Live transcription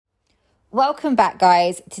Welcome back,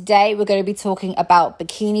 guys. Today we're going to be talking about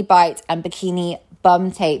bikini bites and bikini bum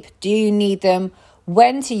tape. Do you need them,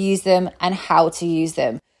 when to use them, and how to use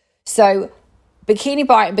them? So bikini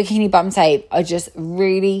bite and bikini bum tape are just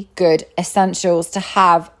really good essentials to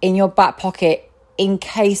have in your back pocket in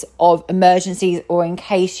case of emergencies or in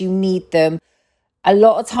case you need them. A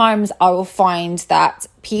lot of times I will find that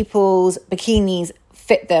people's bikinis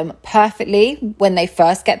fit them perfectly when they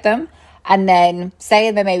first get them. And then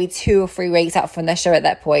say they're maybe 2 or 3 weeks out from their show at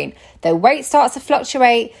that point, their weight starts to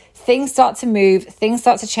fluctuate, things start to move, things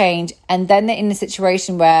start to change. And then they're in a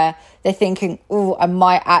situation where they're thinking, oh, I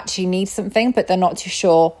might actually need something, but they're not too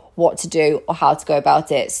sure what to do or how to go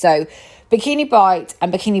about it. So bikini bite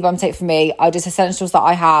and bikini bum tape for me are just essentials that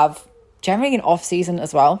I have generally in off season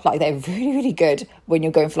as well. Like they're really, really good when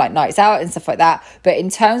you're going for like nights out and stuff like that. But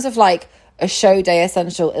in terms of like a show day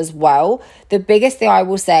essential as well, the biggest thing I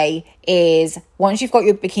will say is once you've got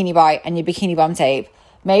your bikini bite and your bikini bum tape,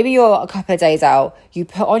 maybe you're a couple of days out, you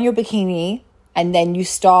put on your bikini and then you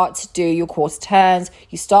start to do your quarter turns,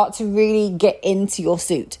 you start to really get into your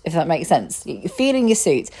suit, if that makes sense. You're feeling your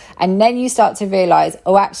suit, and then you start to realize,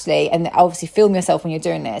 oh actually, and obviously film yourself when you're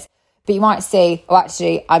doing this, but you might say, oh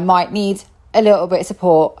actually, I might need a little bit of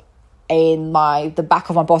support in the back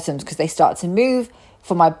of my bottoms because they start to move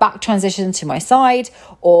for my back transition to my side.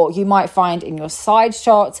 Or you might find in your side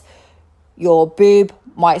shot your boob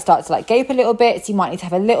might start to like gape a little bit, so you might need to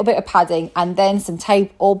have a little bit of padding and then some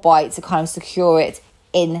tape or bite to kind of secure it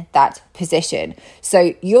in that position.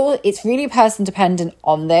 So it's really person dependent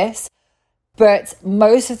on this, but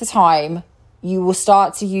most of the time you will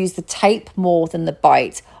start to use the tape more than the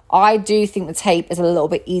bite. I do think the tape is a little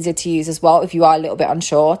bit easier to use as well if you are a little bit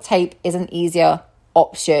unsure. Tape is an easier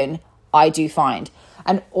option, I do find.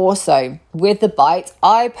 And also with the bite,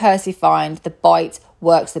 I personally find the bite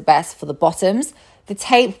works the best for the bottoms. The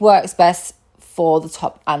tape works best for the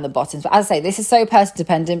top and the bottoms. But as I say, this is so person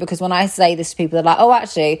dependent because when I say this to people, they're like, oh,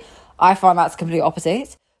 actually, I find that's completely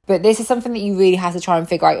opposite. But this is something that you really have to try and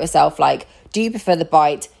figure out yourself. Like, do you prefer the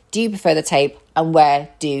bite? Do you prefer the tape? And where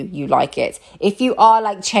do you like it? If you are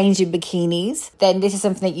like changing bikinis, then this is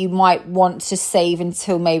something that you might want to save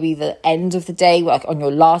until maybe the end of the day, like on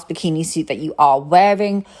your last bikini suit that you are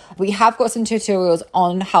wearing. We have got some tutorials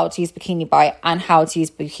on how to use bikini bite and how to use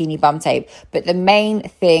bikini bum tape. But the main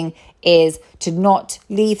thing is to not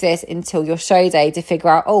leave this until your show day to figure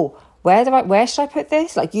out, oh, where should I put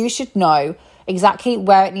this? Like you should know exactly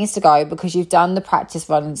where it needs to go because you've done the practice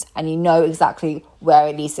runs and you know exactly where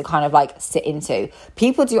it needs to kind of like sit into.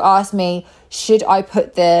 People do ask me, should I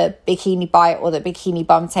put the bikini bite or the bikini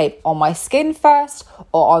bum tape on my skin first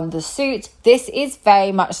or on the suit? This is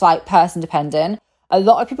very much like person dependent. A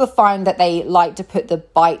lot of people find that they like to put the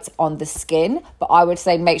bite on the skin, but I would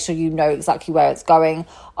say make sure you know exactly where it's going.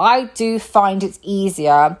 I do find it's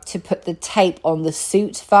easier to put the tape on the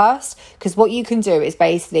suit first because what you can do is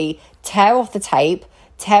basically tear off the tape,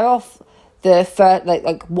 tear off the first,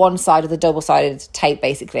 like one side of the double-sided tape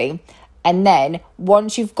basically. And then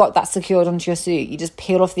once you've got that secured onto your suit, you just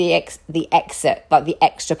peel off the exit, like the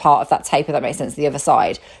extra part of that tape, if that makes sense, the other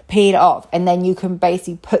side. Peel it off, and then you can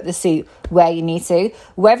basically put the suit where you need to.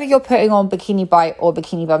 Whether you're putting on bikini bite or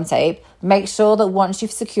bikini bum tape, make sure that once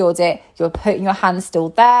you've secured it, you're putting your hand still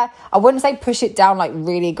there. I wouldn't say push it down like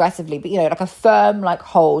really aggressively, but like a firm like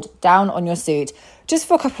hold down on your suit just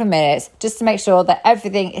for a couple of minutes, just to make sure that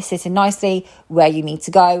everything is sitting nicely where you need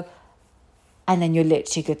to go. And then you're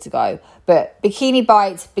literally good to go. But bikini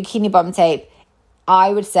bite, bikini bum tape,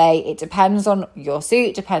 I would say it depends on your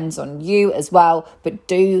suit, depends on you as well. But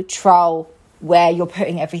do trial where you're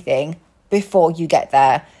putting everything before you get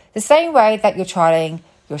there. The same way that you're trialing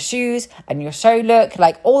your shoes and your show look,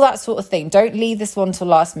 like all that sort of thing. Don't leave this one till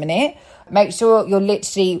last minute. Make sure you're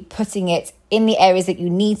literally putting it in the areas that you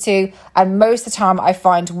need to. And most of the time I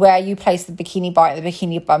find where you place the bikini bite and the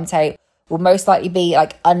bikini bum tape will most likely be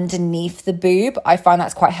like underneath the boob. I find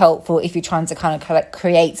that's quite helpful if you're trying to kind of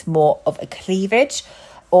create more of a cleavage,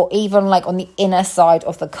 or even like on the inner side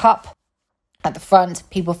of the cup at the front.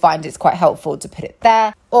 People find it's quite helpful to put it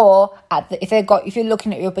there, or if you're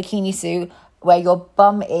looking at your bikini suit where your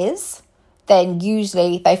bum is, then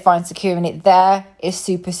usually they find securing it there is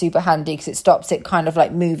super, super handy because it stops it kind of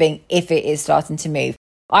like moving if it is starting to move.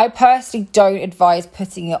 I personally don't advise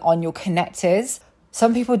putting it on your connectors.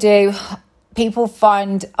 Some people do. People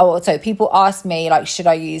ask me, like, should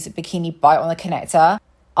I use a bikini bite on the connector?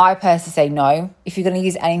 I personally say no. If you're going to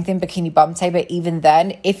use anything, bikini bum tape, but even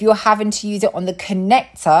then, if you're having to use it on the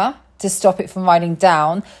connector to stop it from riding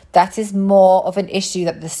down, that is more of an issue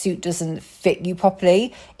that the suit doesn't fit you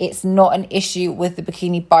properly. It's not an issue with the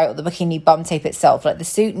bikini bite or the bikini bum tape itself. Like, the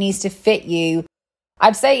suit needs to fit you.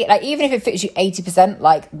 I'd say, like, even if it fits you 80%,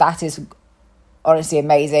 like, that is honestly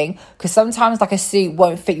amazing, because sometimes like a suit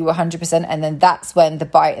won't fit you 100%, and then that's when the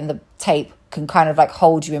bite and the tape can kind of like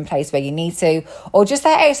hold you in place where you need to, or just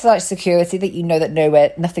that extra like security that you know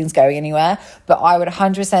that nothing's going anywhere. But I would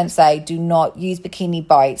 100% say do not use bikini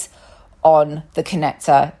bite on the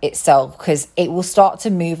connector itself, because it will start to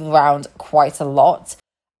move around quite a lot.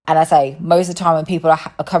 And I say, most of the time when people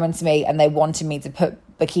are coming to me and they wanted me to put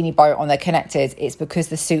bikini bite on their connectors, it's because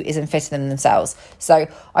the suit isn't fitting them themselves. So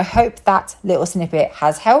I hope that little snippet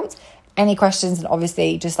has helped. Any questions, and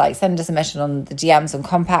obviously just like send us a message on the DMs on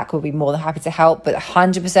Compact. We'll be more than happy to help. But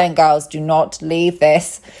 100% girls, do not leave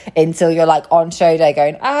this until you're like on show day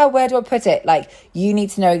going, where do I put it? Like, you need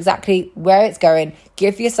to know exactly where it's going.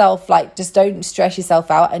 Give yourself, like, just don't stress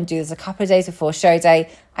yourself out, and do this a couple of days before show day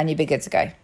and you'll be good to go.